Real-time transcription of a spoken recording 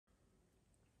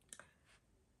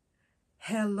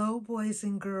Hello, boys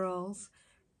and girls.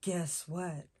 Guess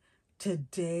what?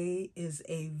 Today is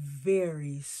a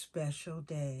very special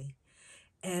day,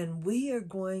 and we are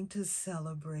going to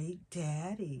celebrate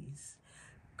daddies.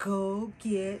 Go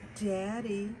get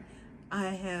daddy.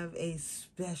 I have a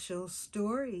special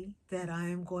story that I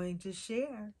am going to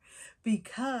share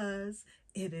because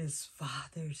it is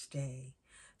Father's Day.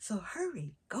 So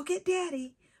hurry, go get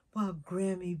daddy while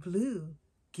Grammy Blue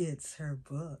gets her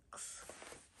books.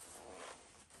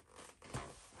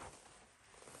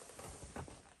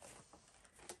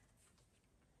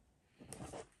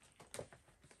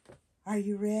 Are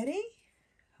you ready?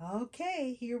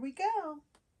 Okay, here we go.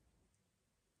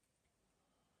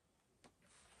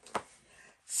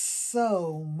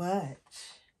 So Much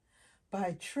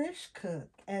by Trish Cook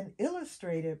and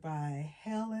illustrated by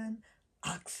Helen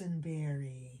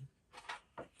Oxenberry.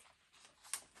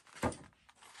 Let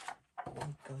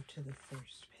me go to the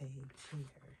first page here.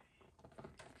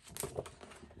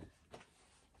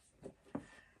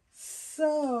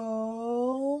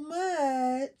 So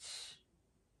much.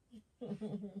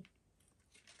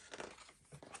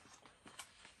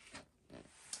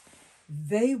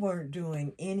 They weren't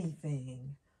doing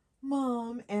anything.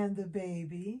 Mom and the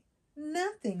baby,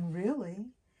 nothing really.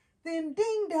 Then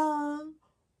ding dong.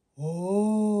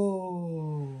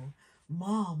 Oh,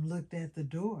 Mom looked at the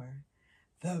door.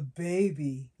 The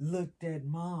baby looked at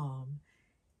Mom.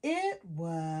 It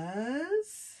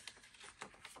was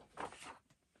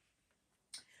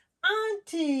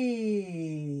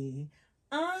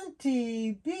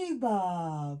Auntie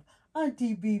Bebop.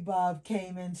 Auntie Bebop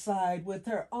came inside with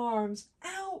her arms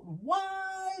out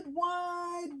wide,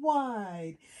 wide,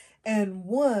 wide, and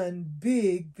one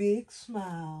big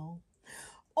smile.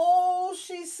 Oh,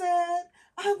 she said,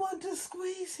 I want to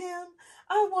squeeze him.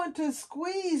 I want to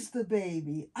squeeze the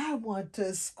baby. I want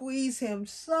to squeeze him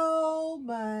so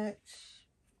much.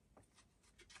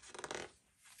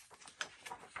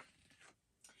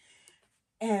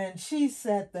 And she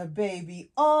set the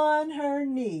baby on her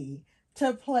knee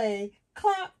to play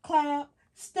clap, clap,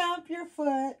 stomp your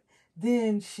foot.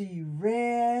 Then she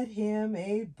read him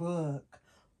a book.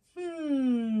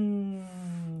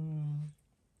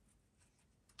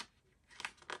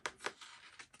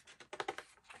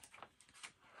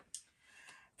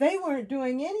 They weren't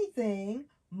doing anything.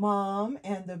 Mom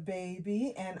and the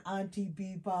baby and Auntie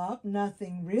Bebop,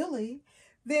 nothing really.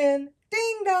 Then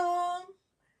ding dong.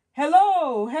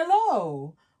 Hello,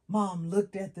 hello. Mom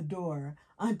looked at the door.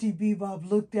 Auntie Bebop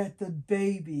looked at the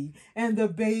baby, and the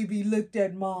baby looked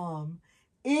at Mom.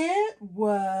 It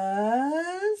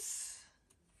was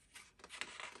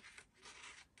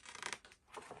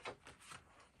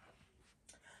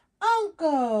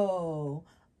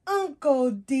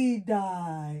Uncle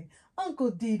D-Die.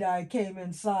 Uncle D-Die came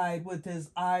inside with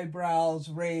his eyebrows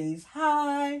raised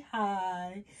high,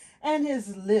 high, and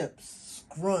his lips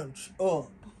scrunched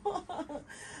up.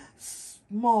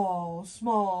 Small,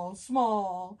 small,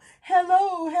 small.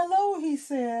 Hello, hello, he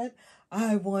said.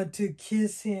 I want to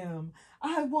kiss him.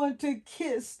 I want to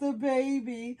kiss the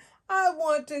baby. I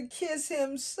want to kiss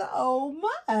him so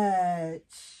much.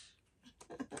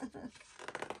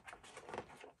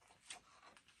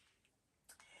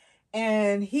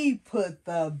 And he put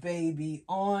the baby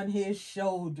on his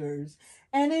shoulders,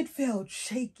 and it felt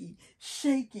shaky,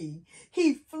 shaky.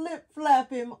 He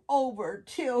flip-flapped him over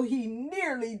till he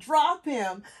nearly dropped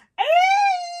him. Ay!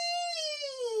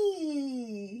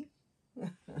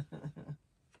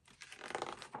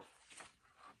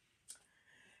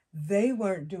 They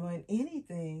weren't doing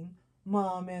anything,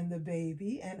 Mom and the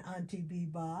baby and Auntie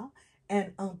Bebop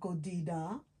and Uncle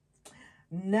D-Da.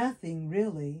 Nothing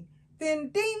really. Then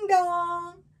ding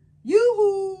dong,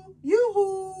 yoo-hoo,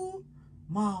 yoo-hoo.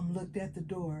 Mom looked at the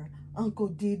door. Uncle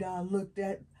D-Da looked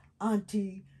at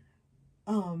Auntie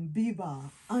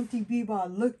Bebop. Auntie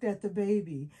Bebop looked at the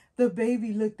baby. The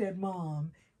baby looked at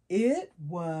Mom. It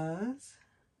was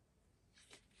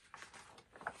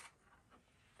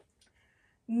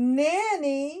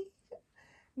Nanny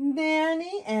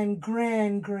and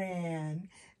Gran.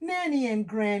 Nanny and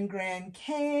Gran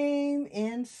came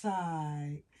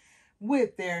inside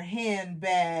with their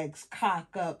handbags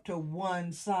cocked up to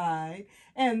one side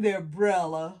and their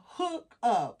umbrella hooked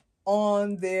up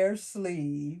on their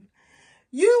sleeve.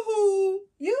 Yoo-hoo,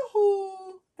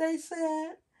 yoo-hoo, they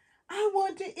said. I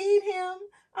want to eat him.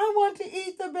 I want to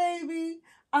eat the baby.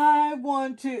 I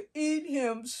want to eat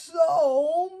him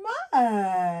so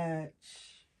much.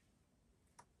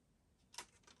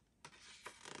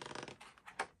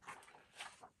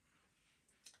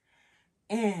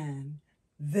 And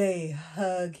they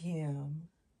hug him,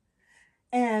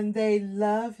 and they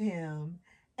love him,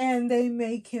 and they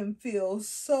make him feel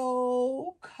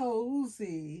so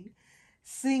cozy,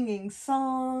 singing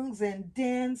songs and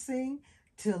dancing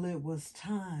till it was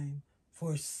time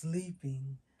for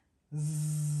sleeping.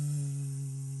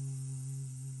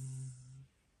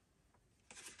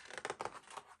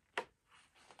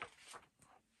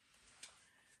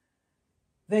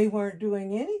 They weren't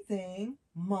doing anything.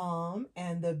 Mom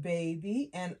and the baby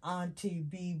and Auntie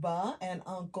Biba and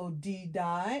Uncle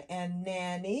Dee-Di and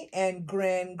Nanny and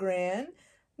Gran,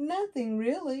 nothing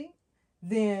really.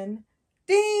 Then,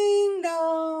 ding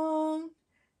dong!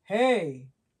 Hey,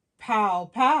 pow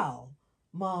pow!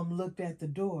 Mom looked at the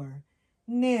door.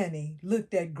 Nanny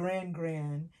looked at Gran,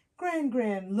 Gran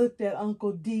looked at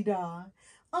Uncle Dee-Di.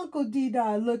 Uncle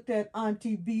Dee-Di looked at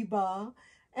Auntie Biba,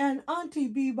 and Auntie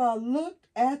Biba looked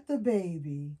at the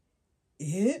baby.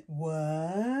 It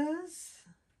was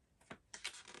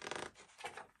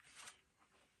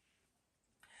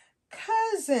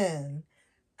cousin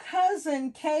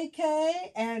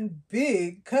KK and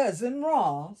big cousin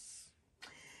Ross.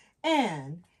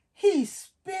 And he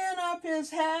spin up his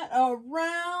hat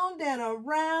around and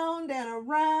around and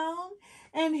around,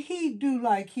 and he do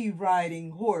like he riding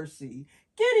horsey.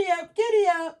 Giddy up, giddy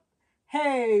up.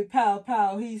 Hey, pow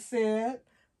pow, he said.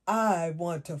 I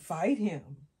want to fight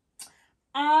him.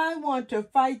 I want to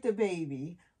fight the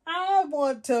baby. I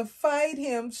want to fight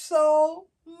him so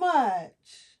much.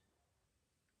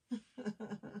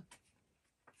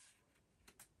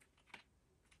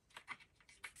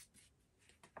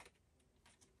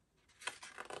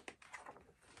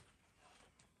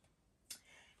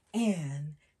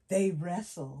 And they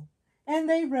wrestle. And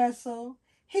they wrestle.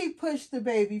 He pushed the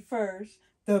baby first.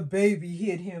 The baby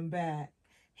hit him back.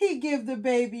 He give the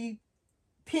baby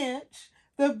pinch.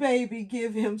 The baby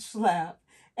give him slap.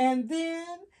 And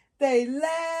then they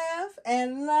laugh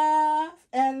and laugh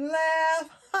and laugh.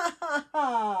 Ha ha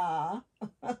ha.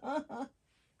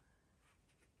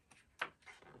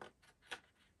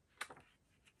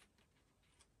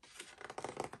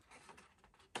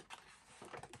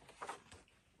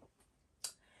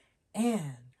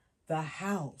 And the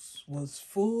house was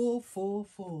full.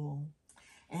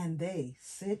 And they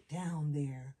sit down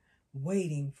there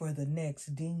waiting for the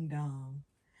next ding dong.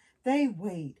 They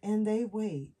wait and they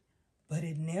wait, but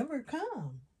it never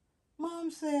come. Mom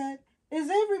said, "Is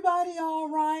everybody all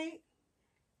right?"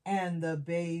 And the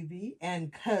baby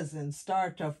and cousin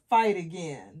start to fight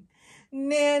again.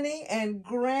 Nanny and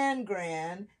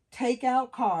Gran take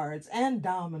out cards and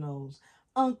dominoes.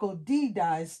 Uncle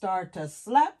Dee-Di start to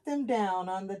slap them down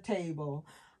on the table.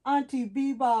 Auntie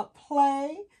Bebop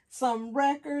play some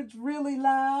records really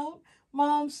loud.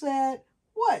 Mom said,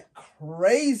 "What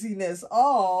craziness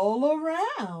all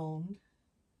around."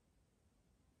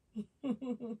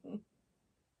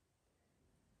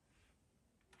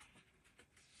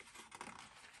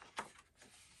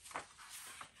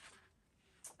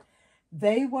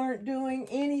 They weren't doing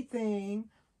anything.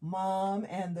 Mom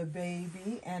and the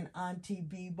baby and Auntie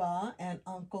Biba and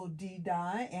Uncle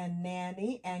Dee-Di and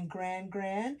Nanny and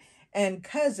Gran and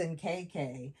Cousin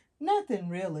KK. Nothing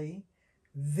really.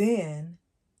 Then,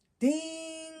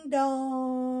 ding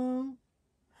dong,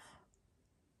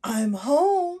 I'm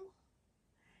home.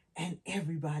 And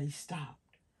everybody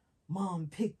stopped. Mom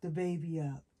picked the baby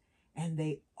up and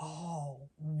they all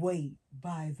wait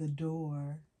by the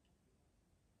door.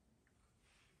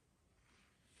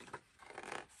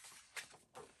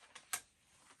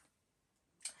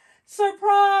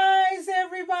 Surprise,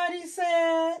 everybody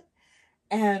said.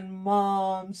 And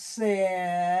Mom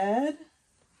said,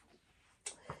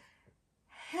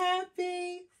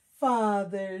 "Happy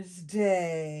Father's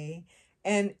Day."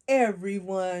 And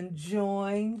everyone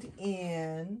joined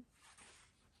in.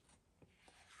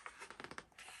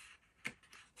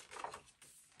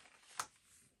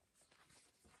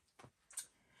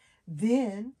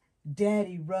 Then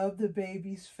Daddy rubbed the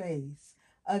baby's face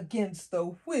against the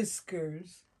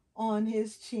whiskers on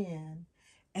his chin,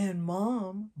 and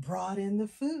Mom brought in the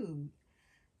food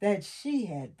that she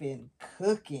had been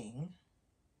cooking.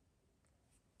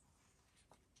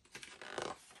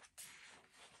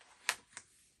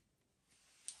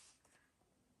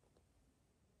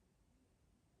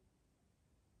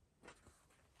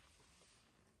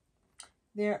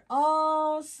 They're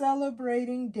all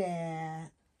celebrating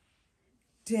Dad.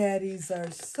 Daddies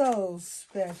are so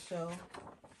special.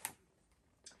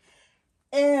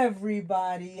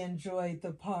 Everybody enjoyed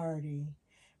the party.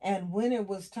 And when it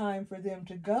was time for them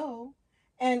to go,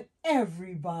 and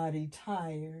everybody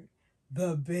tired,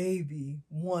 the baby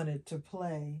wanted to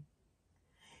play.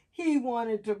 He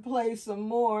wanted to play some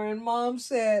more, and Mom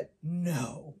said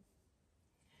no.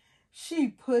 She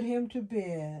put him to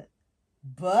bed.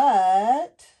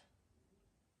 But,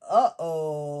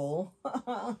 uh-oh.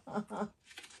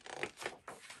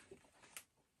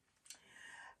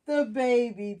 The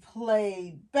baby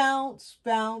played bounce,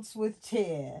 bounce with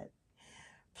Ted.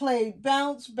 Played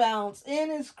bounce, bounce in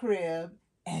his crib,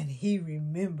 and he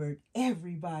remembered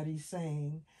everybody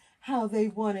saying how they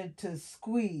wanted to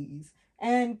squeeze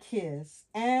and kiss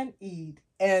and eat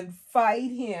and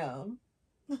fight him.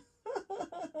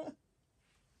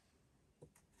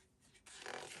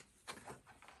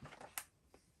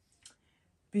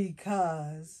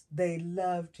 Because they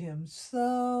loved him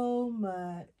so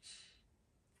much.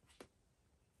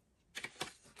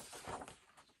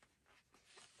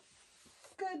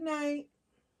 Good night.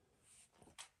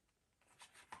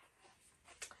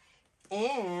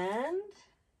 And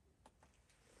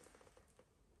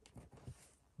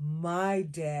my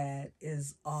dad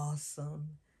is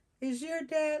awesome. Is your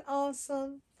dad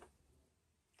awesome?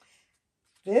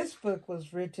 This book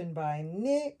was written by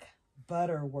Nick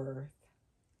Butterworth.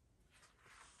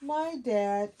 My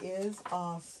dad is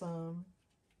awesome.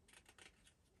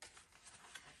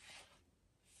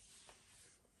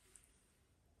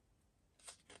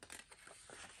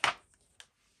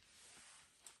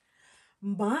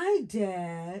 My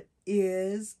dad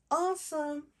is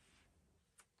awesome.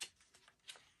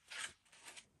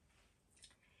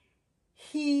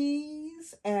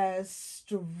 He's as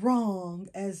strong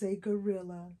as a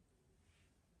gorilla.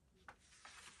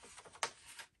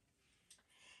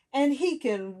 And he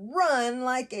can run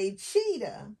like a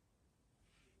cheetah.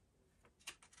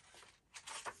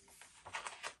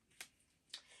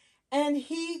 And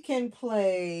he can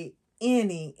play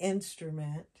any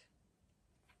instrument.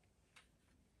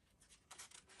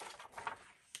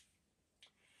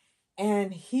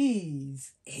 And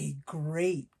he's a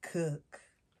great cook.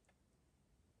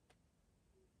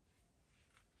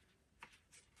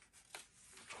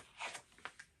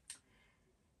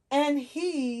 And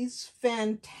he's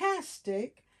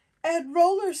fantastic at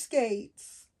roller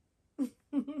skates.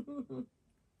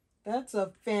 That's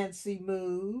a fancy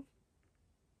move.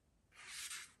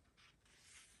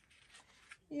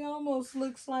 He almost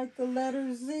looks like the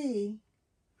letter Z.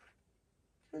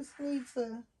 Just needs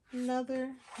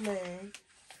another leg.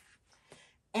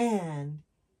 And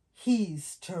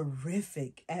he's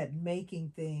terrific at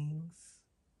making things.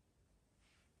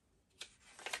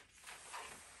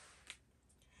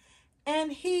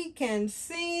 And he can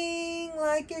sing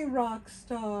like a rock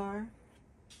star.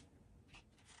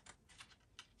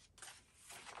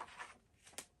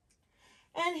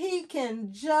 And he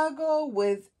can juggle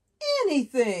with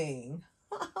anything.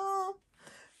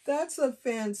 That's a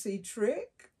fancy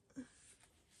trick.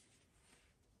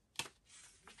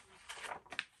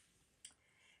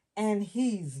 And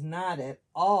he's not at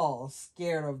all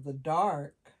scared of the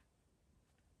dark.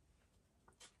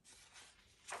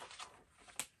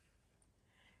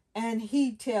 And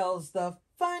he tells the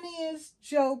funniest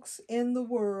jokes in the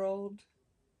world.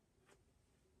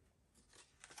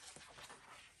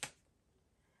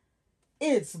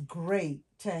 It's great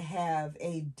to have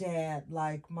a dad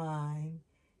like mine.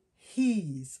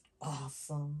 He's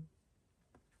awesome.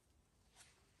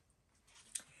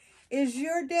 Is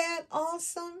your dad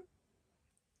awesome?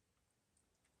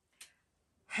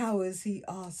 How is he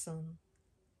awesome?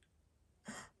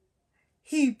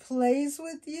 He plays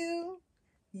with you?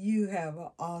 You have an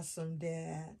awesome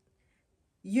dad.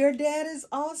 Your dad is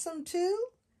awesome too?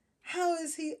 How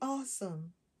is he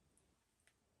awesome?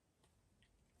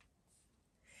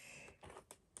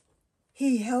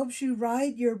 He helps you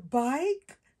ride your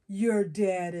bike? Your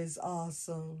dad is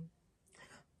awesome.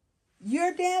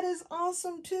 Your dad is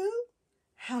awesome too?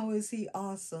 How is he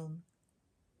awesome?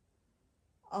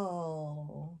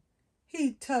 Oh,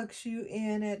 he tucks you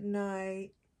in at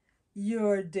night.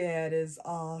 Your dad is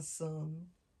awesome.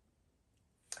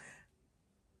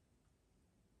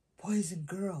 Boys and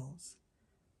girls,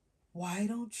 why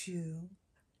don't you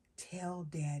tell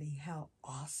Daddy how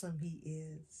awesome he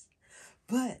is?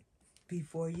 But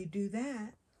before you do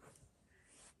that,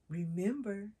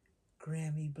 remember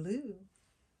Grammy Blue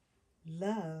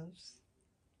loves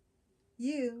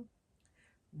you.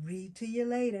 Read to you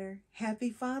later.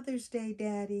 Happy Father's Day,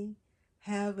 Daddy.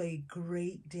 Have a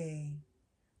great day.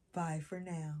 Bye for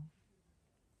now.